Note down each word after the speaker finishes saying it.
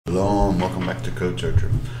Shalom, welcome back to Code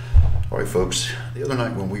Searcher. Alright folks, the other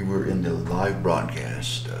night when we were in the live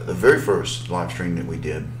broadcast, the very first live stream that we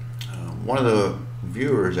did, one of the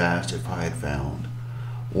viewers asked if I had found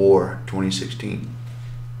War 2016,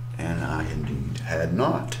 and I indeed had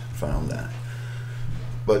not found that.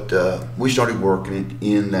 But we started working it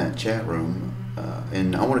in that chat room,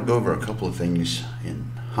 and I want to go over a couple of things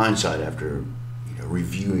in hindsight after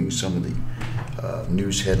reviewing some of the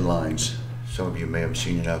news headlines. Some of you may have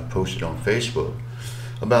seen it. I've posted on Facebook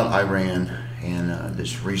about Iran and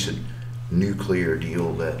this recent nuclear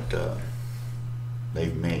deal that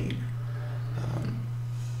they've made.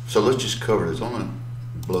 So let's just cover this. I'm going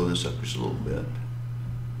to blow this up just a little bit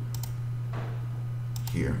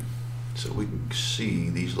here so we can see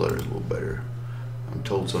these letters a little better. I'm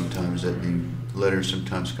told sometimes that the letters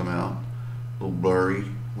sometimes come out a little blurry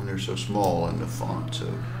when they're so small in the font, so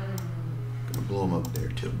I'm going to blow them up there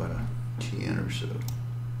to about a 10 or so.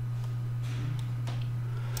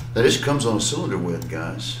 Now this comes on a cylinder width,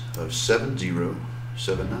 guys, of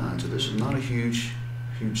 7079, so this is not a huge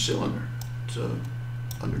cylinder. It's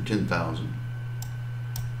under 10,000.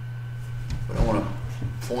 But I want to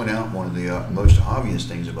point out one of the most obvious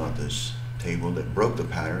things about this table that broke the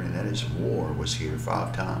pattern, and that is war was here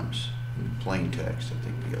 5 times in plain text. I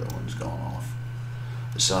think the other one's gone off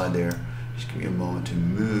the side there. Just give me a moment to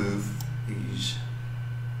move these.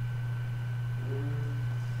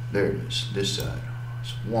 There it is, this side.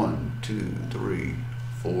 It's 1, 2, 3,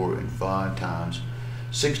 4, and 5 times,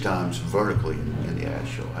 6 times vertically in the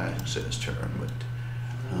actual access term. But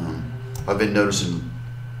I've been noticing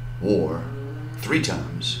war 3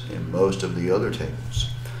 times in most of the other tables.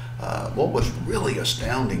 What was really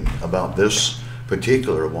astounding about this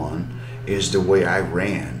particular one is the way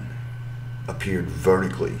Iran appeared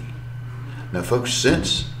vertically. Now folks,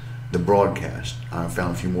 since the broadcast, I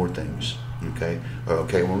found a few more things. Okay,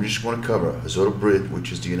 well, we just want to cover Azota Brit,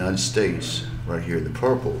 which is the United States, right here in the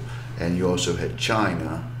purple, and you also had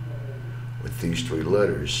China with these 3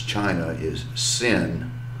 letters. China is Sin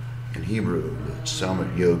in Hebrew, the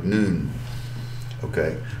Samet Yod Nun.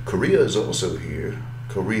 Okay, Korea is also here.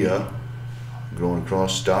 Korea going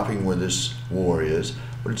across, stopping where this war is,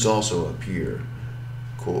 but it's also up here,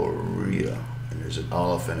 Korea, and there's an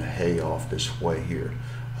aleph and a hey off this way here.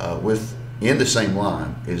 In the same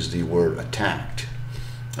line is the word attacked.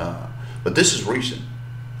 But this is recent.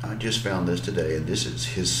 I just found this today, and this is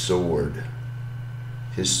his sword.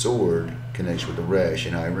 His sword connects with the resh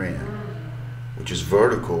in Iran, which is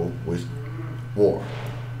vertical with war.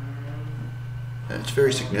 And it's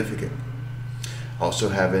very significant. Also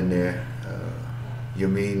have in there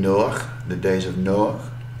Yami Noach, the days of Noach.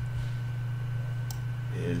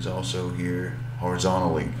 It is also here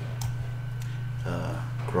horizontally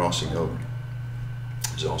crossing over.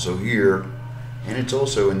 It's also here, and it's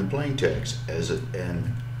also in the plain text as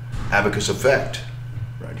an abacus effect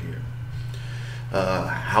right here.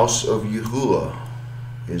 House of Yahuwah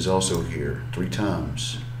is also here 3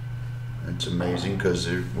 times. It's amazing because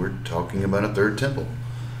we're talking about a 3rd temple.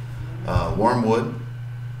 Wormwood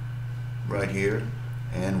right here,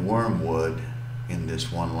 and wormwood in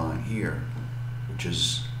this one line here, which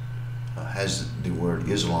is has the word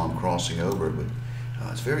Islam crossing over, but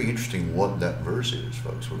it's very interesting what that verse is,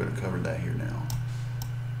 folks. We're going to cover that here now.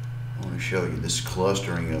 I want to show you this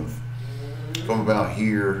clustering of from about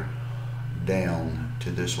here down to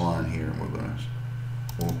this line here, and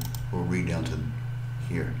we'll read down to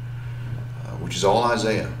here, which is all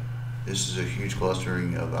Isaiah. This is a huge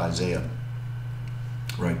clustering of Isaiah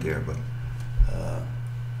right there. But let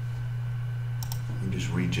me just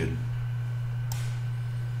read you.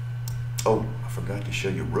 Oh, I forgot to show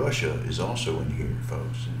you Russia is also in here,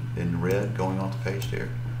 folks. In red going off the page there.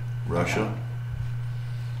 Russia.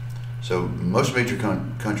 So most major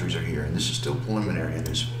countries are here, and this is still preliminary in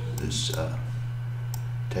this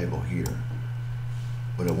table here.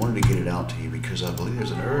 But I wanted to get it out to you because I believe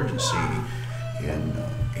there's an urgency in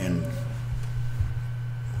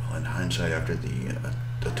hindsight after the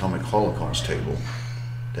atomic holocaust table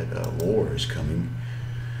that war is coming.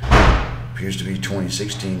 Appears to be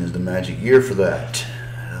 2016 is the magic year for that.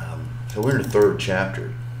 So we're in the 3rd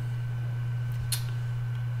chapter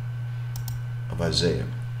of Isaiah.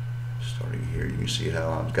 Starting here, you can see how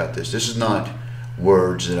I've got this. This is not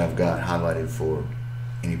words that I've got highlighted for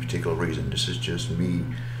any particular reason. This is just me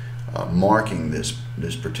marking this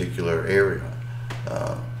particular area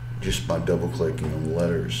just by double clicking on the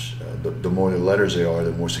letters. The more the letters they are,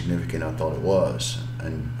 the more significant I thought it was,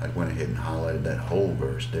 and I went ahead and highlighted that whole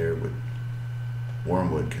verse there with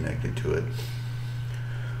wormwood connected to it.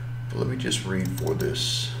 But let me just read for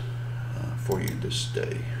you this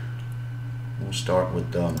day. We'll start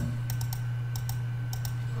with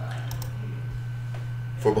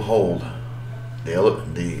For behold,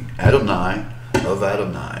 the Adonai of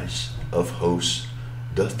Adonais of hosts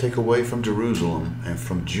doth take away from Jerusalem and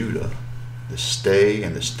from Judah the stay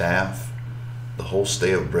and the staff, the whole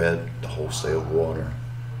stay of bread, the whole stay of water,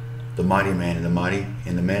 the mighty man and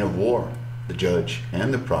the man of war, the judge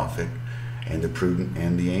and the prophet, and the prudent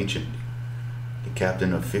and the ancient, the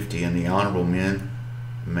captain of 50 and the honorable man,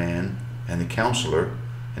 and the counselor,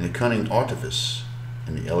 and the cunning artifice,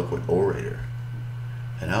 and the eloquent orator.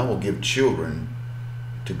 And I will give children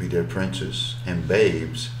to be their princes, and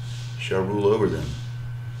babes shall rule over them.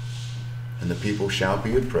 And the people shall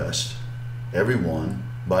be oppressed, every one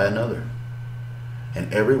by another,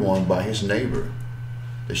 and every one by his neighbor.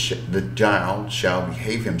 The child shall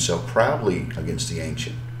behave himself proudly against the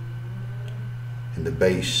ancient, and the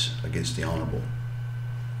base against the honorable.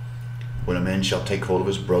 When a man shall take hold of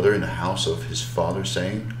his brother in the house of his father,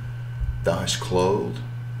 saying, Thou hast clothing,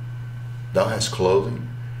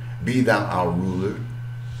 be thou our ruler,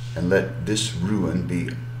 and let this ruin be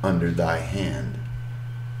under thy hand.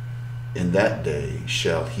 In that day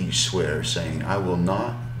shall he swear, saying, I will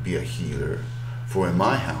not be a healer, for in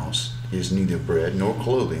my house is neither bread nor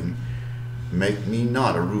clothing. Make me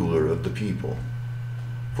not a ruler of the people.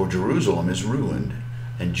 For Jerusalem is ruined,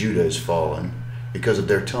 and Judah is fallen, because of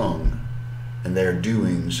their tongue, and their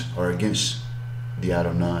doings are against the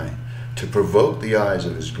Adonai, to provoke the eyes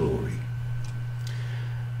of his glory.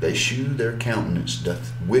 They shew their countenance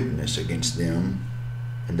doth witness against them,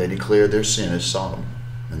 and they declare their sin as Sodom,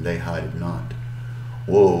 and they hide it not.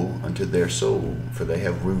 Woe unto their soul, for they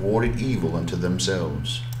have rewarded evil unto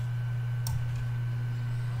themselves.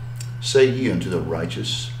 Say ye unto the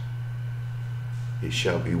righteous, It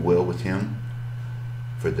shall be well with him,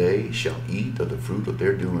 for they shall eat of the fruit of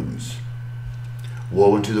their doings.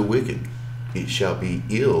 Woe unto the wicked, it shall be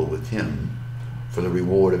ill with him, for the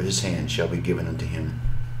reward of his hand shall be given unto him.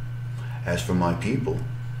 As for my people,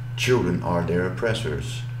 children are their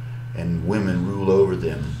oppressors, and women rule over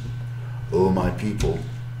them. O my people,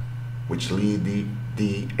 which lead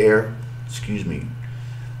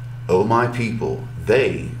O my people,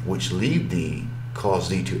 they which lead thee cause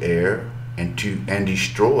thee to err, and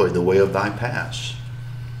destroy the way of thy paths.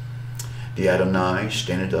 The Adonai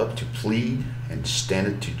standeth up to plead, and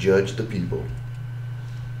standeth to judge the people.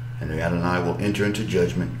 And the Adonai will enter into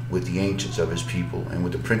judgment with the ancients of his people, and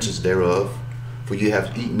with the princes thereof. For ye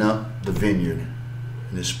have eaten up the vineyard,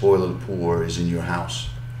 and the spoil of the poor is in your house.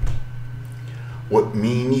 What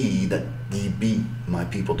mean ye that ye beat my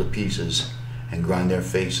people to pieces, and grind their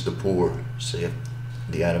face to the poor, saith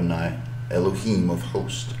the Adonai, Elohim of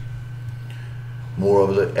hosts.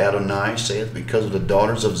 Moreover, the Adonai saith, because of the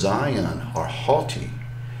daughters of Zion are haughty,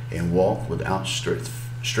 and walk with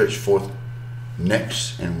outstretched forth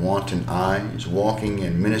necks and wanton eyes, walking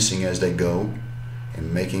and menacing as they go,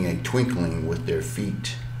 and making a twinkling with their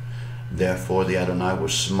feet. Therefore the Adonai will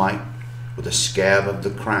smite with the scab of the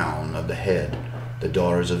crown of the head the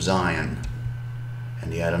daughters of Zion,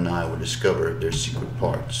 and the Adonai will discover their secret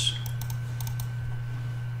parts.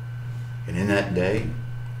 And in that day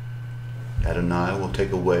Adonai will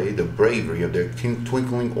take away the bravery of their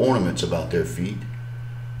twinkling ornaments about their feet,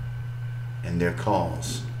 and their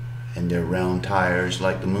cauls, and their round tires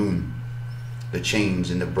like the moon, the chains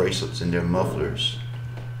and the bracelets and their mufflers,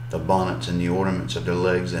 the bonnets and the ornaments of their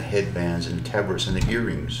legs, the headbands and the tabrets and the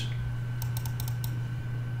earrings.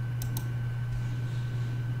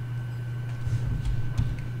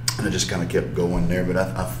 And I just kind of kept going there, but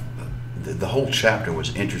the whole chapter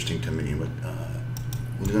was interesting to me. But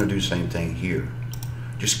we're going to do the same thing here.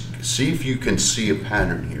 Just see if you can see a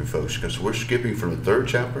pattern here, folks, because we're skipping from the 3rd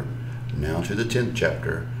chapter now to the 10th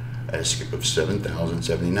chapter at a skip of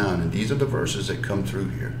 7,079, and these are the verses that come through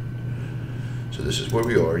here. So this is where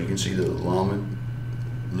we are. You can see the Lamed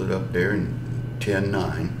lit up there in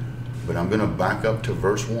 10:9, but I'm going to back up to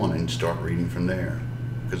verse 1 and start reading from there,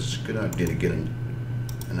 because it's a good idea to get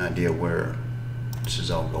an idea where this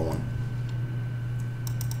is all going.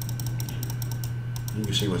 You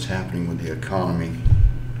can see what's happening with the economy.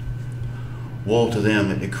 Woe to them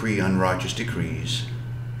that decree unrighteous decrees,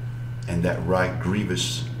 and that right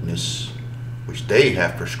grievousness which they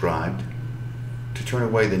have prescribed, to turn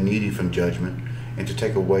away the needy from judgment, and to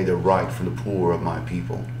take away the right from the poor of my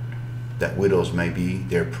people, that widows may be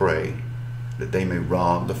their prey, that they may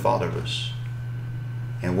rob the fatherless.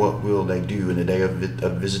 And what will they do in the day of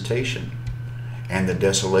visitation, and the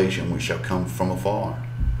desolation which shall come from afar?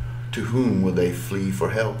 To whom will they flee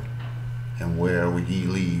for help? And where will ye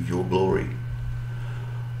leave your glory?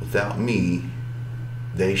 Without me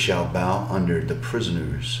they shall bow under the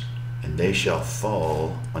prisoners, and they shall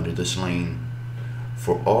fall under the slain.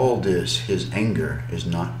 For all this his anger is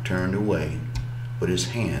not turned away, but his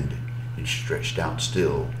hand is stretched out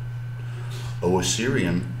still. O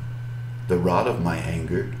Assyrian, the rod of my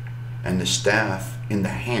anger, and the staff in the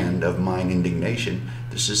hand of mine indignation,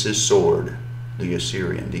 this is his sword, the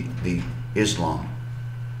Assyrian, the Islam.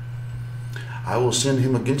 I will send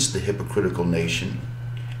him against the hypocritical nation,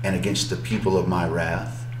 and against the people of my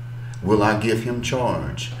wrath will I give him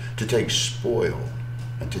charge to take spoil,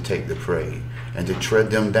 and to take the prey, and to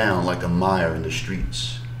tread them down like a mire in the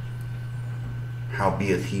streets.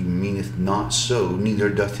 Howbeit he meaneth not so, neither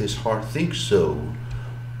doth his heart think so,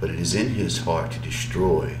 but it is in his heart to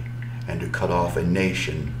destroy, and to cut off a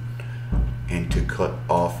nation, and to cut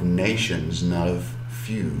off nations not of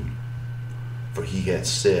few. For he hath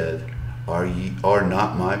said, Are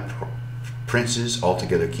not my princes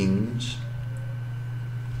altogether kings?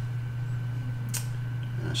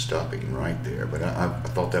 Stopping right there, but I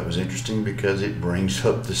thought that was interesting because it brings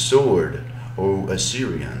up the sword, O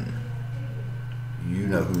Assyrian. You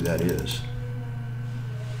know who that is,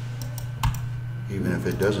 even if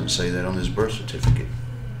it doesn't say that on his birth certificate.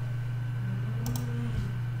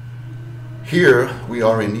 Here we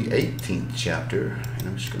are in the 18th chapter, and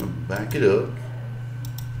I'm just going to back it up.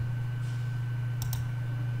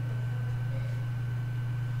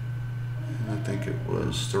 I think it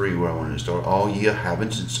was 3 where I wanted to start. All ye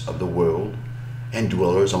inhabitants of the world and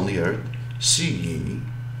dwellers on the earth, see ye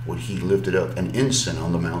when he lifted up an ensign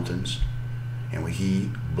on the mountains, and when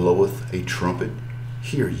he bloweth a trumpet,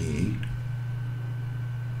 hear ye.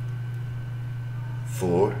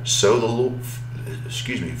 For so the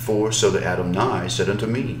Adonai said unto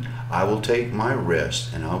me, I will take my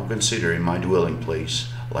rest, and I will consider in my dwelling place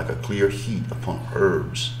like a clear heat upon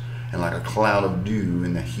herbs, and like a cloud of dew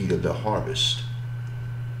in the heat of the harvest.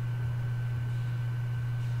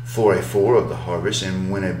 For a fore of the harvest, and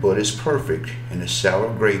when a bud is perfect, and a sour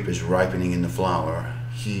grape is ripening in the flower,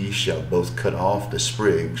 he shall both cut off the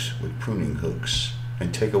sprigs with pruning hooks,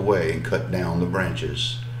 and take away and cut down the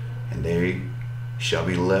branches, and they shall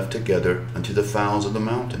be left together unto the fowls of the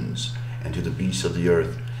mountains, and to the beasts of the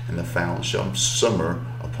earth, and the fowls shall summer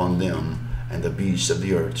upon them, and the beasts of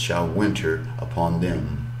the earth shall winter upon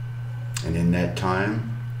them. And in that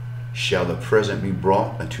time shall the present be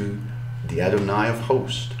brought unto the Adonai of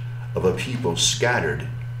hosts, of a people scattered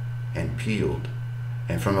and peeled,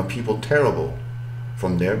 and from a people terrible,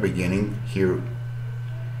 from their beginning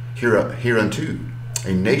hereunto,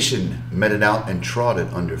 a nation meted out and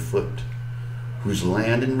trodden under foot, whose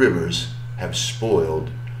land and rivers have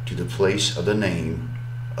spoiled to the place of the name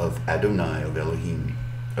of Adonai of Elohim,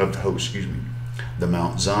 of the host, the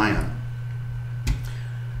Mount Zion.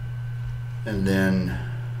 And then,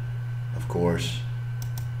 of course,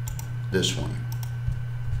 this one,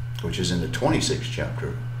 which is in the 26th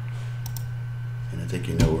chapter. And I think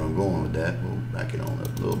you know where I'm going with that. We'll back it on up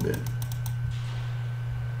a little bit.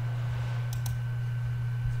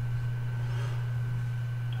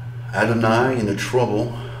 Adonai, in the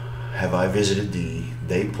trouble have I visited thee.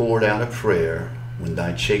 They poured out a prayer when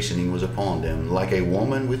thy chastening was upon them, like a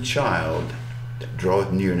woman with child that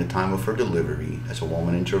draweth near in the time of her delivery, as a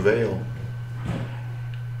woman in travail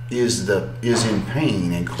is in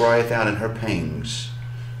pain and crieth out in her pangs.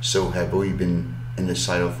 So have we been in the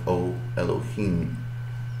sight of O Elohim.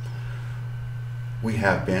 We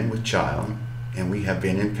have been with child, and we have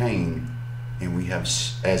been in pain, and we have,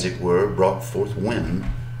 as it were, brought forth wind.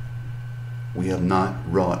 We have not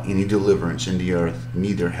wrought any deliverance in the earth,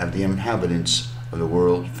 neither have the inhabitants of the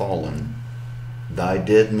world fallen. Thy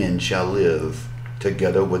dead men shall live,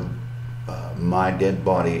 together with my dead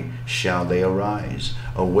body shall they arise.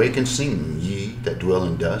 Awake and sing, ye that dwell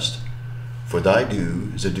in dust, for thy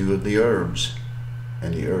dew is the dew of the herbs,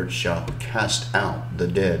 and the earth shall cast out the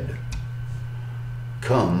dead.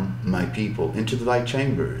 Come, my people, into thy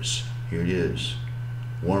chambers. Here it is,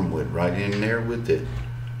 wormwood right in there with it.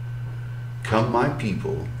 Come, my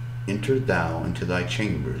people, enter thou into thy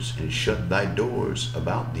chambers, and shut thy doors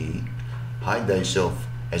about thee. Hide thyself,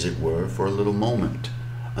 as it were, for a little moment,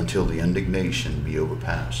 until the indignation be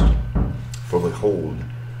overpast. For behold,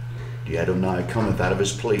 the Adonai cometh out of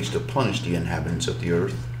his place to punish the inhabitants of the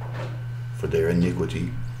earth for their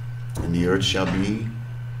iniquity, and the earth shall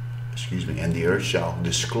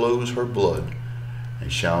disclose her blood,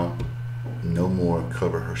 and shall no more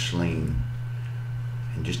cover her slain.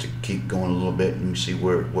 And just to keep going a little bit, you can see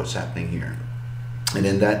what's happening here. And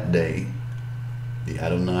in that day, the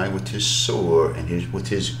Adonai with his sword and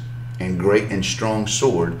great and strong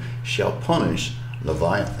sword shall punish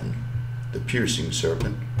Leviathan, the piercing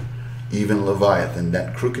serpent, even Leviathan,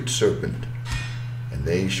 that crooked serpent, and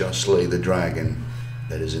they shall slay the dragon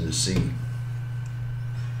that is in the sea.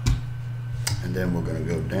 And then we're going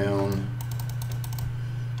to go down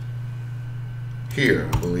here,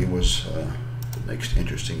 I believe was the next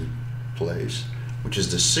interesting place, which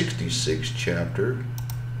is the 66th chapter.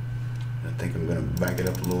 I think I'm going to back it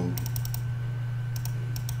up a little.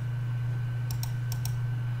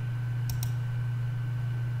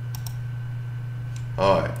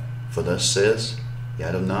 Alright, for thus says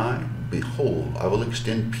Adonai, behold, I will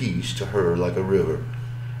extend peace to her like a river,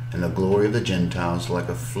 and the glory of the Gentiles like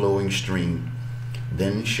a flowing stream.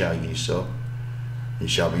 Then shall ye suck, and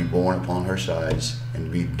shall be borne upon her sides,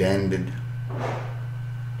 and be dandled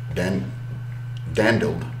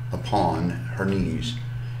upon her knees.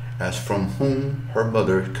 As from whom her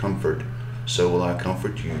mother comfort, so will I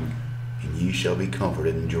comfort you, and ye shall be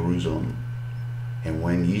comforted in Jerusalem. And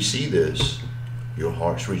when ye see this, your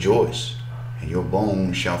hearts rejoice, and your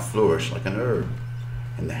bones shall flourish like an herb.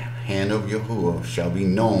 And the hand of Yahuwah shall be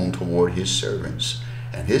known toward his servants,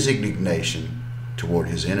 and his indignation toward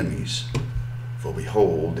his enemies. For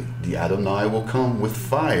behold, the Adonai will come with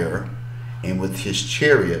fire, and with his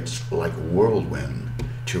chariots like a whirlwind,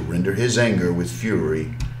 to render his anger with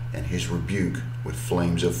fury, and his rebuke with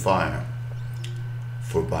flames of fire.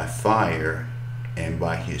 For by fire and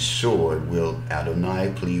by his sword will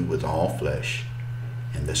Adonai plead with all flesh,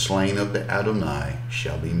 and the slain of the Adonai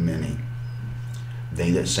shall be many.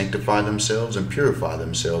 They that sanctify themselves and purify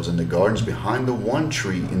themselves in the gardens behind the one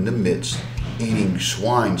tree in the midst, eating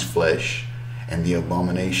swine's flesh, and the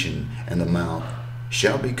abomination and the mouth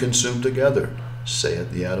shall be consumed together,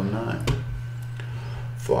 saith the Adonai.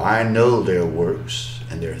 For I know their works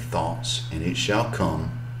and their thoughts, and it shall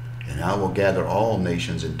come, and I will gather all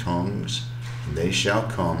nations and tongues, and they shall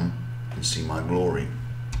come and see my glory.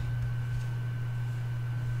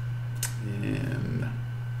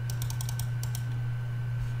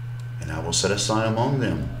 And I will set a sign among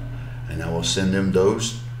them, and I will send them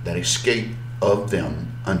those that escape of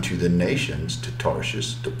them unto the nations, to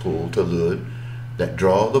Tarshish, to Pul, to Lud, that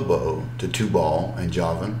draw the bow, to Tubal and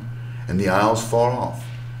Javan, and the isles far off,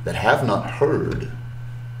 that have not heard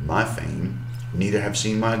my fame, neither have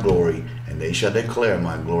seen my glory, and they shall declare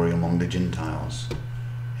my glory among the Gentiles.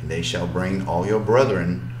 And they shall bring all your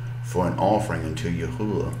brethren for an offering unto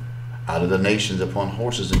Yahuwah, out of the nations upon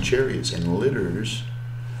horses and chariots, and litters,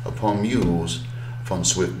 upon mules, upon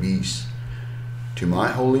swift beasts, to my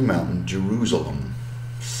holy mountain Jerusalem,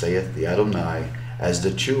 saith the Adonai, as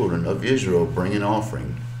the children of Israel bring an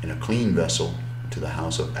offering in a clean vessel to the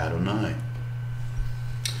house of Adonai.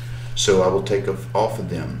 So I will take off of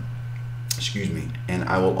them, and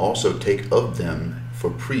I will also take of them for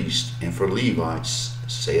priests and for Levites,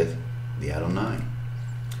 saith the Adonai.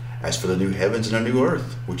 As for the new heavens and the new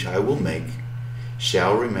earth, which I will make,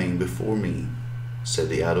 shall remain before me, said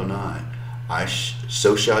the Adonai.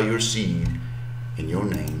 So shall your seed in your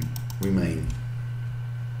name remain.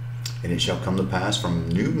 And it shall come to pass from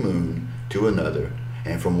new moon to another,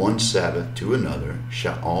 and from one Sabbath to another,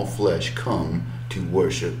 shall all flesh come to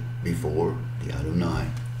worship before the Adonai.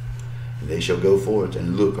 And they shall go forth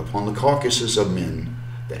and look upon the carcasses of men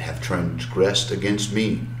that have transgressed against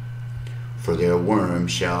me. For their worm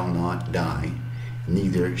shall not die,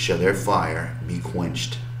 neither shall their fire be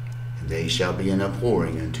quenched. And they shall be an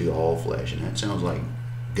abhorring unto all flesh. And that sounds like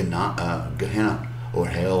Gehenna, or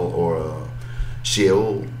hell, or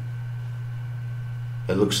Sheol.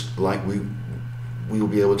 It looks like we will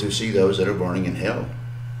be able to see those that are burning in hell.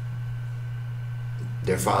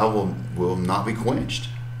 Their fire will not be quenched.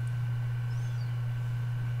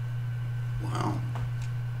 Wow.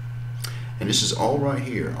 And this is all right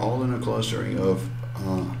here, all in a clustering of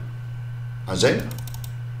Isaiah.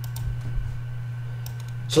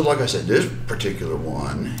 So like I said, this particular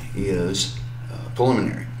one is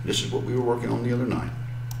preliminary. This is what we were working on the other night.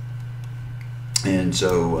 And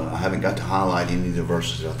so I haven't got to highlight any of the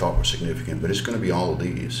verses that I thought were significant, but it's going to be all of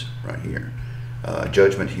these right here.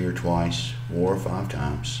 Judgment here twice, war 5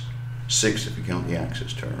 times, 6 if you count the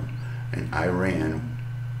Axis term, and Iran,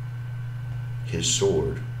 his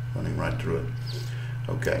sword, running right through it.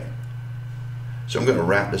 Okay, so I'm going to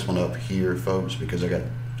wrap this one up here, folks, because I got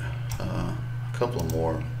a couple of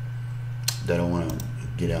more that I want to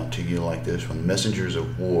get out to you like this one. Messengers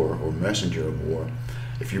of War, or Messenger of War.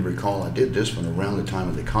 If you recall, I did this one around the time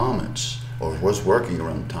of the comets, or was working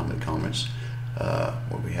around the time of the comets,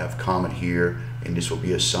 where we have comet here, and this will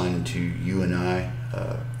be assigned to you and I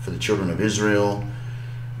for the children of Israel,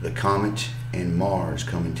 the comet and Mars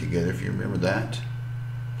coming together. If you remember that,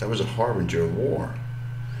 that was a harbinger of war.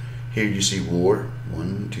 Here you see war,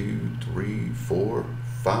 1, 2, 3, 4,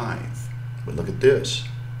 5. But look at this.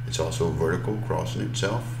 It's also vertical, crossing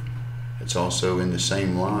itself. It's also in the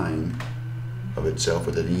same line of itself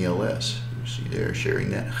with an ELS. You see there, sharing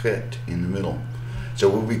that chet in the middle. So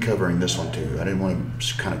we'll be covering this one too. I didn't want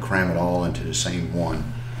to kind of cram it all into the same one,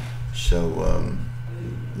 so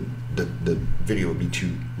the video would be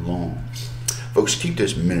too long. Folks, keep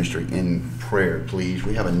this ministry in prayer, please.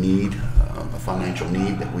 We have a need, a financial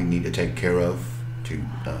need that we need to take care of to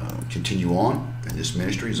continue on. And this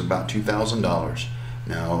ministry is about $2,000.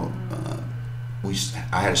 Now,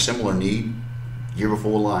 I had a similar need year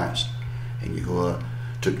before last, and Yahuwah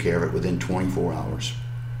took care of it within 24 hours.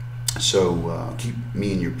 So keep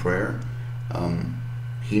me in your prayer.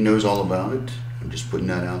 He knows all about it. I'm just putting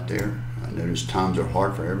that out there. I notice times are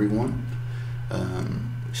hard for everyone,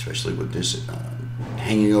 especially with this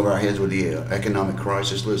hanging over our heads with the economic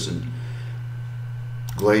crisis. Listen,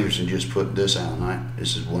 Glazerson just put this out, and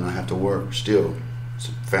this is when I have to work. Still, it's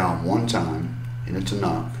found one time in the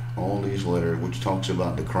Tanakh, all these letters, which talks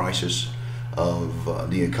about the crisis of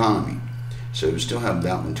the economy. So we still have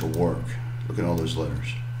that one to work. Look at all those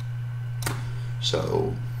letters.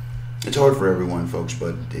 So it's hard for everyone, folks,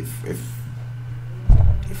 but if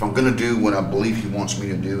I'm going to do what I believe he wants me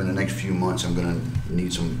to do in the next few months, I'm going to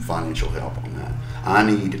need some financial help on that. I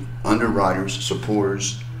need underwriters,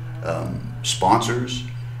 supporters, sponsors,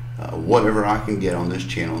 whatever I can get on this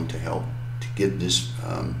channel to help to get this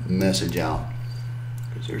message out,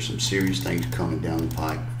 because there's some serious things coming down the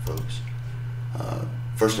pike, folks.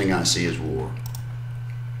 First thing I see is war.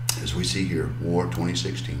 As we see here, war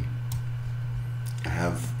 2016. I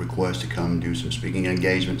have requests to come do some speaking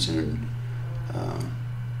engagements, and well,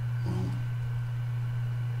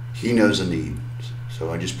 he knows the need.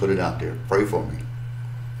 So I just put it out there. Pray for me.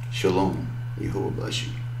 Shalom. Yahuwah bless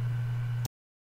you.